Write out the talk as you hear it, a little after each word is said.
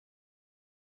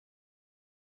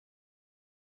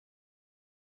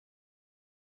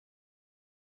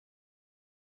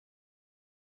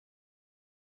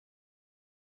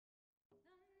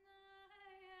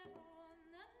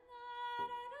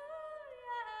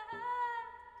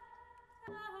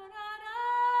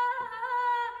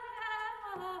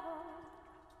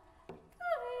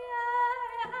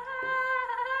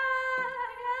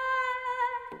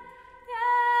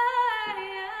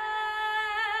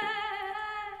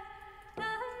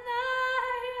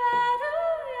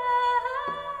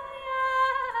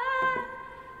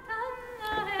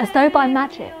As though by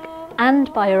magic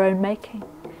and by your own making,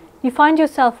 you find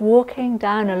yourself walking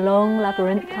down a long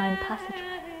labyrinthine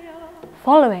passageway,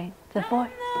 following the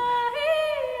voice.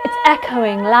 It's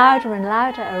echoing louder and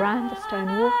louder around the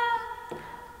stone walls.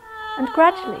 And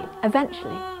gradually,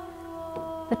 eventually,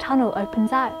 the tunnel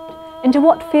opens out into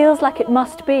what feels like it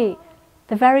must be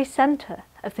the very centre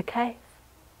of the cave,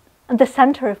 and the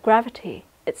centre of gravity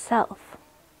itself.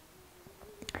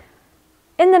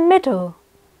 In the middle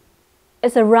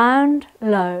is a round,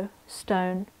 low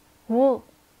stone wall.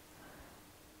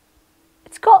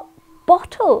 It's got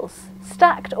bottles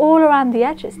stacked all around the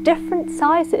edges, different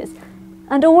sizes,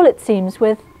 and all, it seems,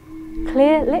 with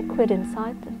clear liquid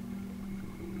inside them.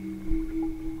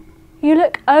 You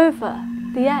look over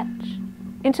the edge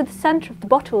into the centre of the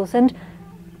bottles, and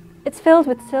it's filled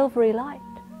with silvery light.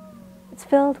 It's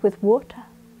filled with water.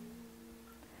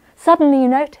 Suddenly you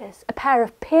notice a pair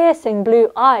of piercing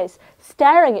blue eyes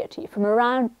staring at you from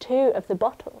around two of the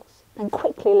bottles, and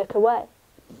quickly look away.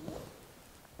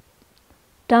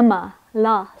 Dyma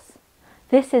Las.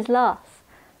 This is Las,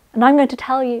 and I'm going to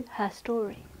tell you her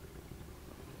story.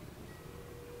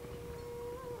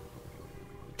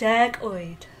 10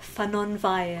 oed, Ffynnon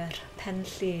Fair, Pen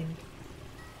Llŷn.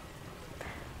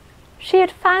 She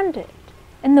had found it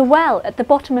in the well at the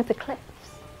bottom of the cliffs,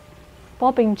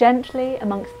 bobbing gently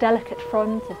amongst delicate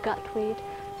fronds of gutweed,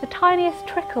 the tiniest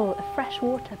trickle of fresh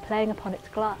water playing upon its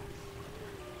glass.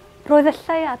 Roedd y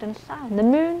lleuad yn llawn. The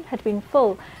moon had been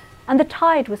full, and the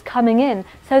tide was coming in,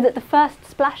 so that the first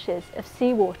splashes of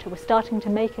seawater were starting to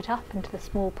make it up into the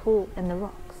small pool in the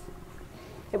rocks.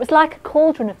 It was like a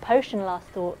cauldron of potion, Las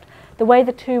thought, the way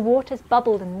the two waters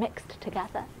bubbled and mixed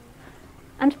together.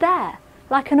 And there,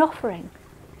 like an offering,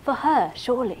 for her,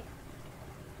 surely,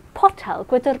 potel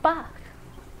gyda'r bach,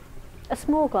 a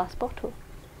small glass bottle.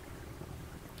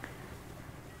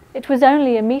 It was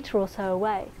only a metre or so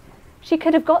away. She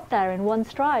could have got there in one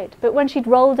stride, but when she'd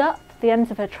rolled up the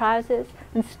ends of her trousers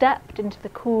and stepped into the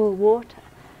cool water,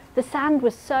 the sand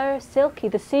was so silky,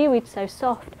 the seaweed so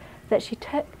soft, that she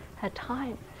took her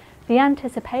time, the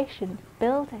anticipation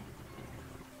building.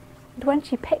 And when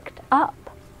she picked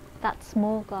up that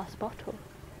small glass bottle,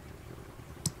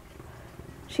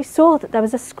 she saw that there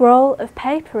was a scroll of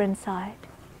paper inside.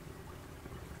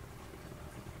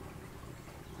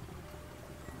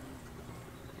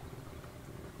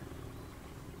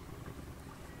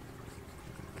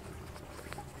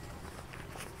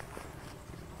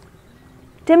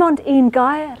 Dim ond un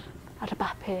gair ar y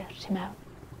bapur tu mewn,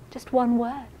 just one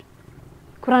word.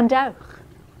 Gwrandewch.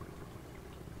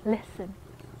 Listen.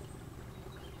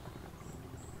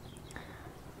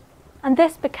 And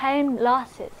this became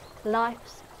Las's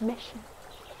life's mission.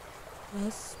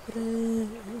 Ysbryd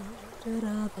yr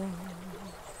afon,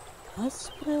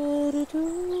 ysbryd y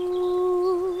dŵr,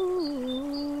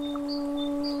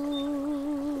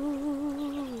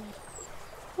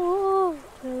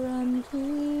 water and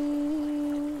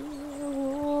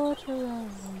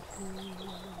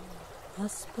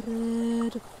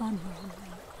ysbryd y ffynnon,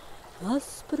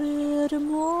 ysbryd y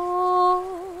môr,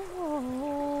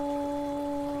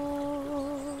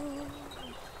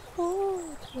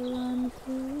 water and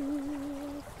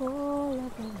fall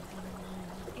of the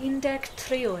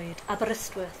 13 oed,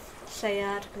 Aberystwyth,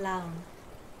 Lleuad Leung.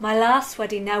 Mae Las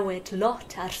wedi newid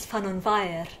lot ers Ffynnon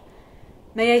Fair.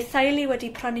 Mae ei theulu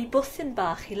wedi prynu bwthyn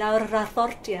bach I lawr yr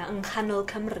arfordia yng nghanol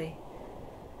Cymru.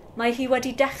 Mae hi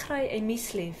wedi dechrau ei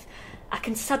mislif ac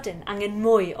yn sydyn angen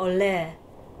mwy o le.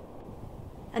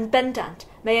 Yn bendant,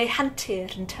 mae ei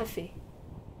hantur yn tyfu.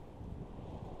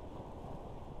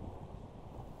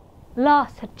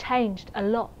 Las had changed a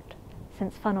lot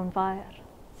since Ffynnon Fair,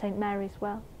 St Mary's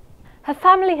Well. Her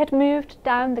family had moved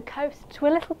down the coast to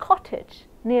a little cottage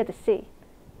near the sea.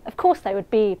 Of course they would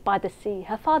be by the sea.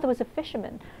 Her father was a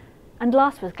fisherman, and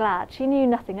Las was glad. She knew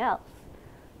nothing else.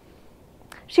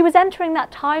 She was entering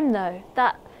that time, though,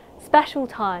 that special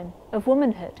time of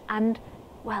womanhood, and,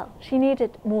 well, she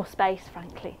needed more space,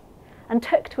 frankly, and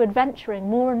took to adventuring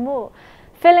more and more,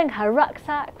 filling her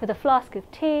rucksack with a flask of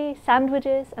tea,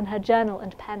 sandwiches, and her journal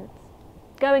and pens,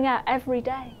 going out every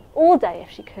day, all day if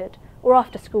she could, or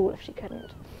after school if she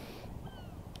couldn't.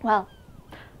 Well,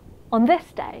 on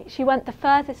this day, she went the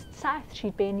furthest south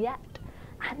she'd been yet,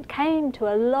 and came to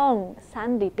a long,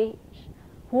 sandy beach,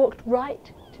 walked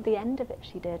right to the end of it,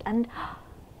 she did, and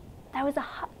there was a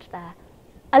hut there,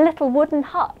 a little wooden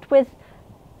hut with,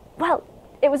 well,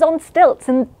 it was on stilts,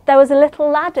 and there was a little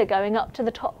ladder going up to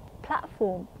the top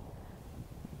platform.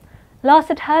 Las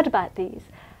had heard about these.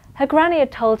 Her granny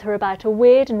had told her about a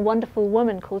weird and wonderful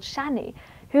woman called Shani,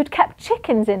 who'd kept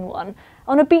chickens in one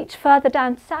on a beach further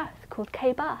down south called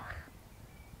Bach.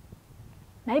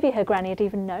 Maybe her granny had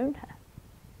even known her.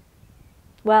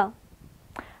 Well,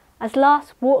 as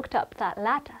Las walked up that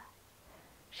ladder,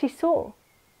 she saw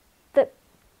that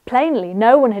plainly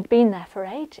no one had been there for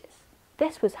ages.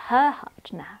 This was her hut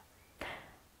now.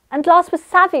 And Las was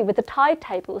savvy with the tide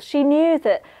tables. She knew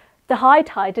that the high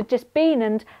tide had just been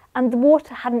and the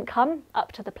water hadn't come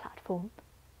up to the platform.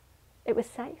 It was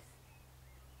safe.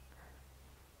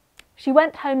 She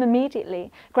went home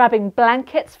immediately, grabbing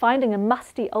blankets, finding a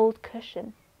musty old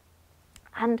cushion,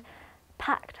 and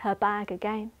packed her bag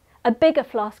again, a bigger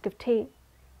flask of tea,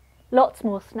 lots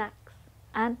more snacks,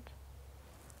 and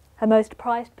her most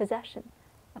prized possession,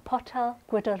 a potel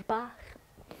gyda.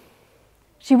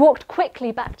 She walked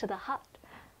quickly back to the hut,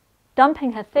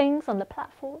 dumping her things on the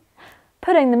platform,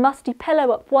 putting the musty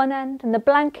pillow up one end and the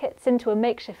blankets into a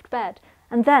makeshift bed,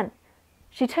 and then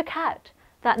she took out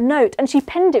that note and she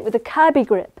pinned it with a Kirby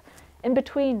grip in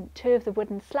between two of the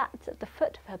wooden slats at the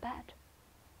foot of her bed.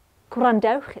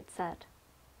 "Gwrandowch," it said,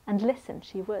 and listen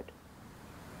she would.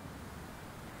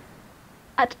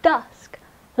 At dusk,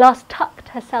 Las tucked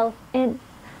herself in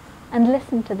and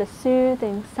listened to the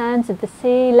soothing sounds of the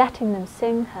sea, letting them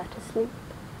sing her to sleep.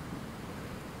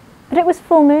 But it was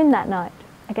full moon that night,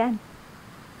 again.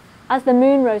 As the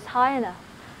moon rose high enough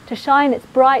to shine its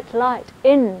bright light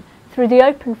in through the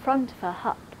open front of her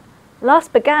hut, Las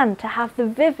began to have the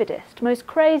vividest, most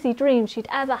crazy dream she'd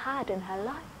ever had in her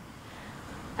life.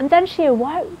 And then she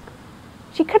awoke.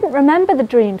 She couldn't remember the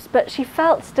dreams, but she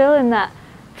felt still in that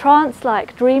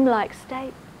trance-like, dreamlike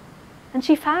state. And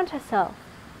she found herself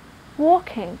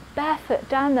walking barefoot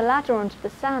down the ladder onto the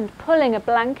sand, pulling a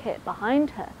blanket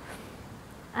behind her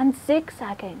and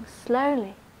zigzagging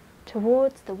slowly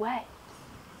towards the waves.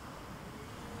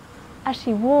 As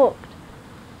she walked,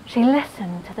 she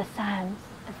listened to the sounds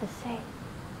of the sea.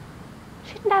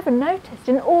 She'd never noticed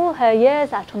in all her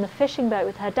years out on the fishing boat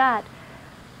with her dad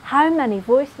how many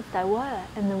voices there were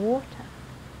in the water.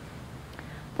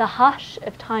 The hush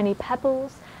of tiny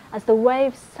pebbles as the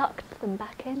waves sucked them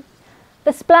back in,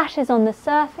 the splashes on the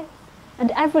surface,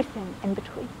 and everything in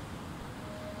between.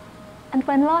 And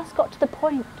when Las got to the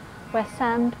point where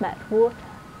sand met water,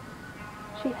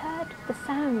 she heard the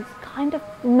sounds kind of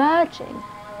merging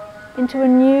into a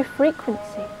new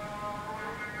frequency.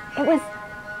 It was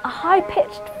a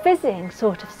high-pitched fizzing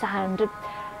sort of sound,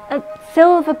 a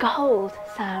silver gold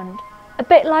sound, a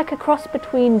bit like a cross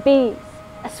between bees,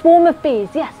 a swarm of bees,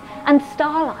 yes, and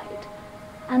starlight.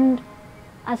 And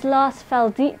as Las fell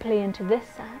deeply into this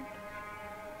sound,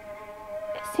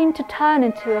 it seemed to turn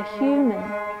into a human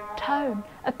tone,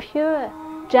 a pure,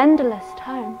 genderless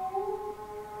tone.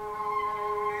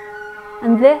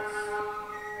 And this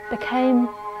became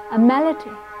a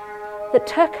melody that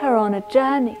took her on a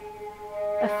journey,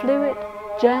 a fluid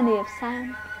journey of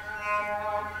sound.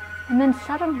 And then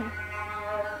suddenly,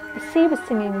 the sea was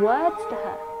singing words to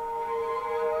her,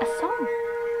 a song.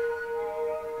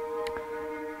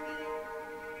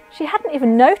 She hadn't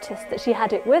even noticed that she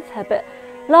had it with her, but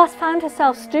Las found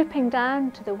herself stooping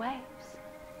down to the waves,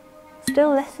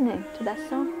 still listening to their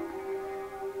song,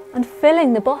 and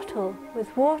filling the bottle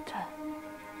with water,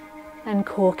 then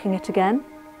corking it again,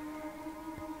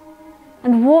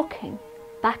 and walking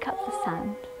back up the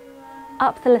sand,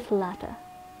 up the little ladder,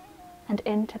 and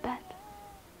into bed.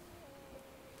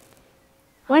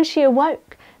 When she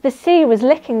awoke, the sea was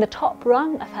licking the top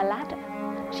rung of her ladder.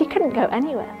 She couldn't go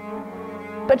anywhere.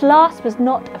 But Las was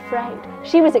not afraid.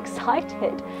 She was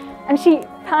excited, and she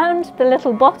found the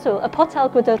little bottle, a potel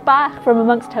gyda, from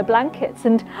amongst her blankets,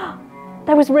 and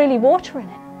there was really water in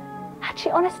it. Had she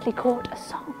honestly caught a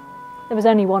song? There was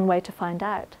only one way to find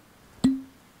out.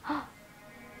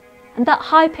 And that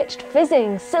high-pitched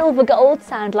fizzing, silver gold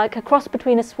sound, like a cross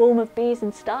between a swarm of bees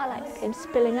and starlight, came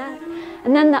spilling out.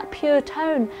 And then that pure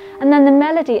tone, and then the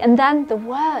melody, and then the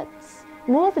words,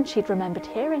 more than she'd remembered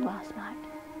hearing last night.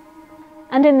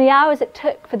 And in the hours it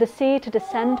took for the sea to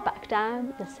descend back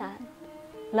down the sand,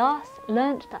 Las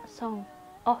learnt that song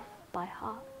off by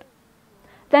heart.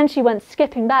 Then she went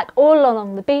skipping back all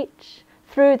along the beach,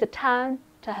 through the town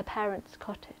to her parents'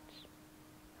 cottage.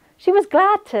 She was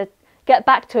glad to get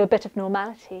back to a bit of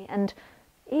normality and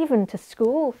even to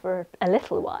school for a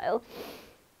little while.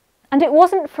 And it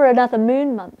wasn't for another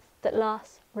moon month that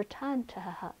Las returned to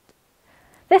her hut.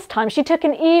 This time she took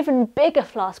an even bigger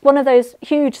flask, one of those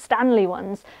huge Stanley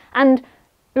ones, and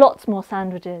lots more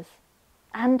sandwiches.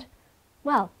 And,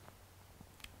 well,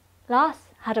 Las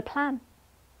had a plan.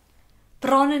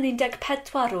 Bron yn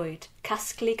 14 oed,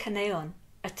 casglu caneuon,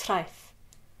 y traeth,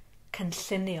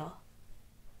 cynllunio.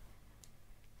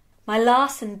 Mae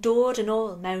Las yn dod yn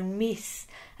ôl mewn mis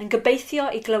yn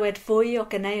gobeithio I glywed fwy o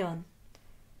ganeuon.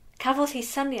 Cafodd hi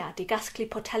syniad I gasglu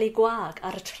poteli gwag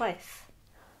ar y traeth.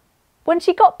 When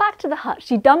she got back to the hut,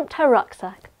 she dumped her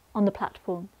rucksack on the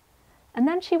platform, and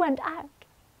then she went out.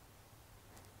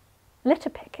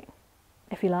 Litter picking,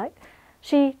 if you like.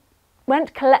 She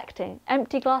went collecting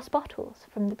empty glass bottles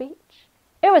from the beach.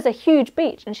 It was a huge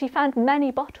beach, and she found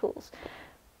many bottles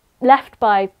left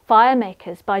by fire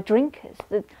makers, by drinkers.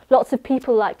 Lots of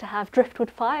people like to have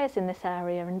driftwood fires in this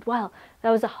area, and well,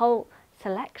 there was a whole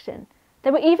selection.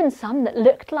 There were even some that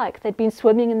looked like they'd been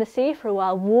swimming in the sea for a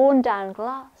while, worn down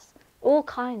glass, all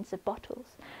kinds of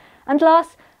bottles. And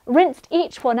Las rinsed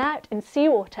each one out in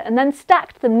seawater and then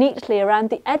stacked them neatly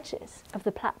around the edges of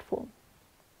the platform.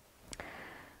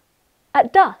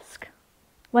 At dusk,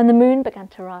 when the moon began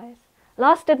to rise,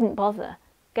 Las didn't bother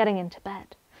getting into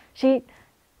bed. She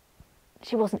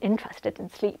wasn't interested in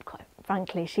sleep, quite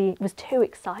frankly. She was too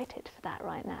excited for that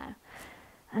right now.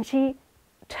 And she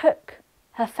took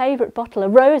her favourite bottle, a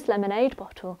rose lemonade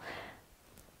bottle.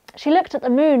 She looked at the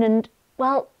moon and,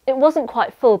 well, it wasn't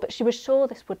quite full, but she was sure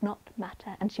this would not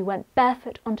matter. And she went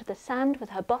barefoot onto the sand with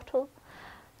her bottle,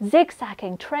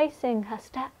 zigzagging, tracing her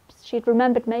steps she'd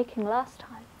remembered making last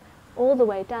time, all the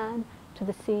way down to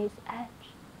the sea's edge.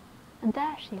 And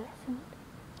there she listened.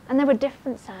 And there were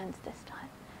different sounds this time,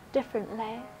 different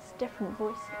layers, different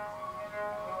voices.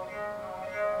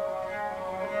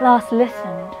 Las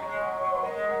listened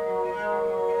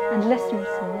and listened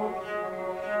some more.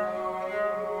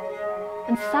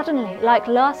 And suddenly, like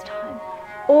last time,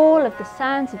 all of the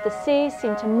sounds of the sea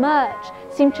seemed to merge,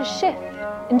 seemed to shift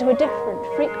into a different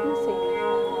frequency.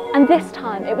 And this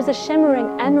time it was a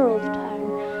shimmering emerald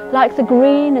tone, like the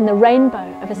green in the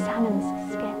rainbow of a salmon's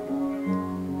skin.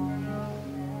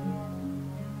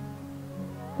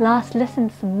 Las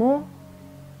listened some more,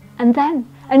 and then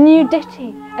a new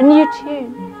ditty, a new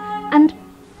tune, and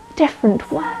different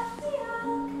words.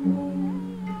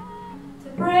 To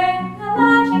bring a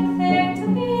magic thing to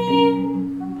be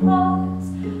from plots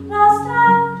lost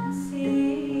out at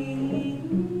sea.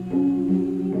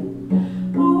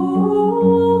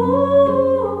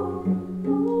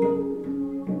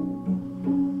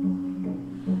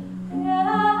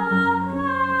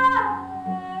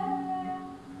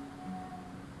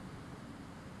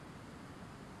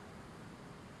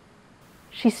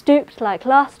 She stooped like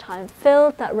last time,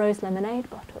 filled that rose lemonade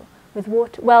bottle with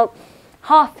water. Well,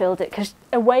 half filled it because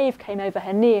a wave came over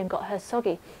her knee and got her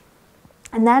soggy.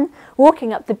 And then,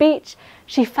 walking up the beach,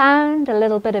 she found a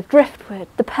little bit of driftwood,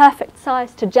 the perfect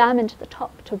size to jam into the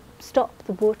top to stop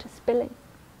the water spilling.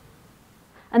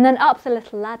 And then up the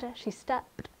little ladder she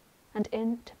stepped and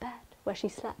into bed, where she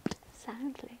slept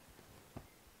soundly.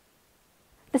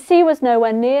 The sea was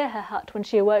nowhere near her hut when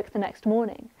she awoke the next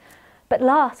morning. But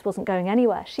Las wasn't going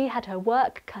anywhere. She had her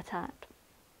work cut out.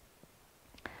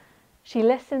 She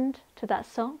listened to that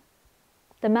song.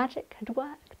 The magic had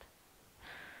worked.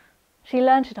 She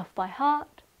learnt it off by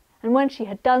heart, and when she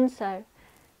had done so,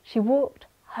 she walked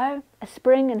home, a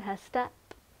spring in her step.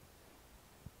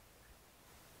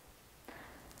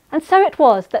 And so it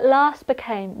was that Las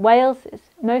became Wales's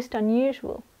most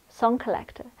unusual song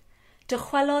collector.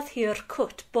 Dychwelodd hi'r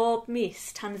cwt bob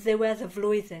mis tan ddiwedd y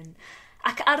flwyddyn,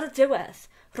 ac ar y diwedd,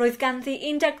 roedd ganddi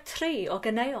 13 o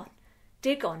ganeuon,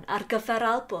 digon ar gyfer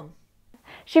albwm.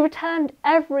 She returned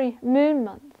every moon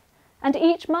month, and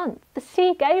each month the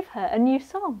sea gave her a new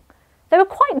song. They were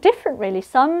quite different really,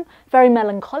 some very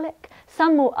melancholic,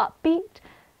 some more upbeat,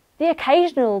 the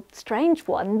occasional strange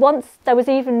one. Once there was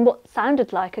even what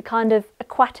sounded like a kind of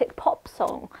aquatic pop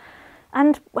song.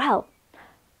 And, well,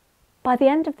 by the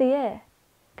end of the year,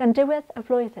 gan diwedd y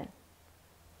flwyddyn,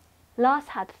 Las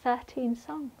had 13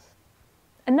 songs,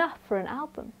 enough for an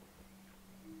album.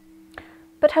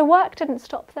 But her work didn't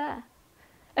stop there.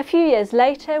 A few years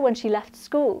later, when she left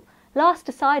school, Las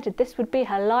decided this would be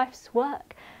her life's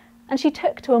work, and she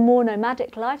took to a more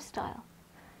nomadic lifestyle.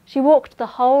 She walked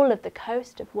the whole of the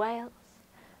coast of Wales,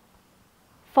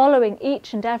 following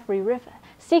each and every river,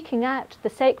 seeking out the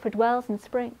sacred wells and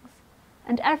springs,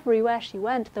 and everywhere she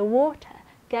went, the water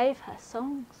gave her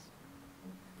songs.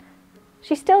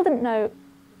 She still didn't know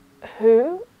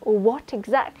who or what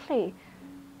exactly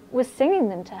was singing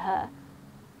them to her.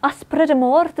 Ysbryd y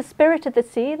Môr, the spirit of the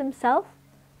sea themselves.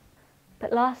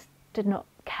 But Las did not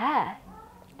care.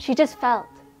 She just felt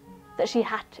that she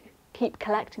had to keep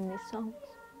collecting these songs.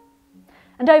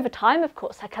 And over time, of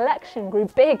course, her collection grew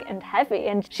big and heavy,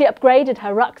 and she upgraded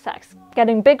her rucksacks,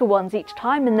 getting bigger ones each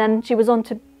time, and then she was on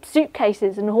to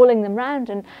suitcases and hauling them round.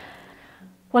 And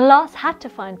well, Las had to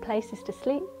find places to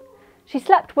sleep. She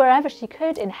slept wherever she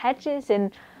could, in hedges,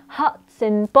 in huts,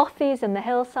 in bothies in the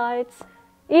hillsides,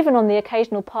 even on the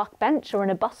occasional park bench or in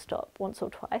a bus stop once or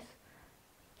twice.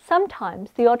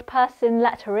 Sometimes the odd person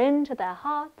let her into their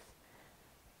hearts,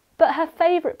 but her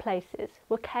favourite places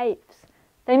were caves.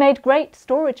 They made great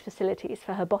storage facilities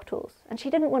for her bottles, and she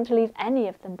didn't want to leave any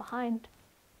of them behind.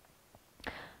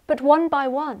 But one by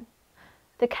one,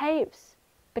 the caves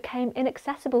became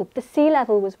inaccessible. The sea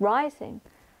level was rising.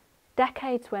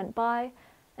 Decades went by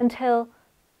until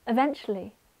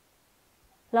eventually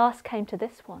Las came to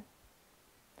this one.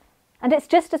 And it's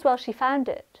just as well she found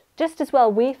it, just as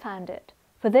well we found it,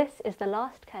 for this is the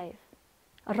last cave,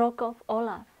 Arogov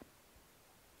Olaf.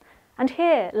 And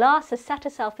here Las has set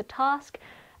herself the task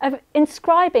of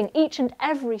inscribing each and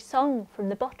every song from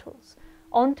the bottles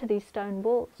onto these stone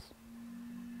walls.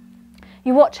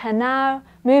 You watch her now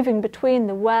moving between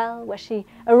the well where she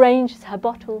arranges her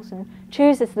bottles and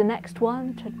chooses the next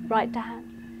one to write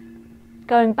down,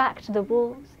 going back to the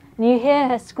walls, and you hear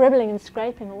her scribbling and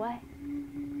scraping away.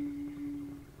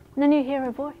 And then you hear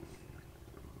her voice,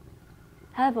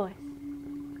 her voice.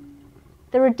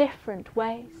 There are different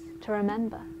ways to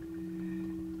remember,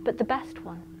 but the best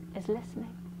one is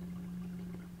listening.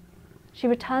 She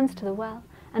returns to the well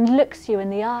and looks you in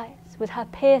the eyes with her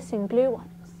piercing blue ones.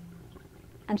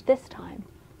 And this time,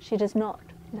 she does not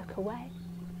look away.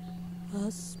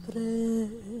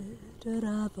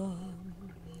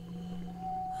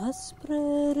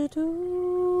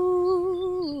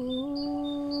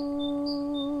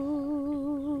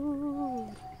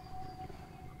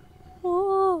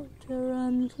 Water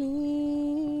unclear,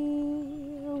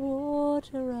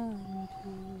 water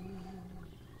unclear.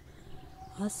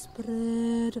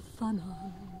 Asbred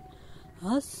fanon,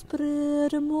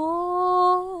 asbred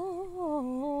more.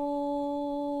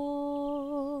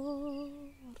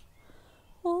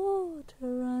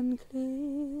 Water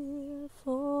unclear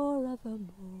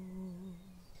forevermore.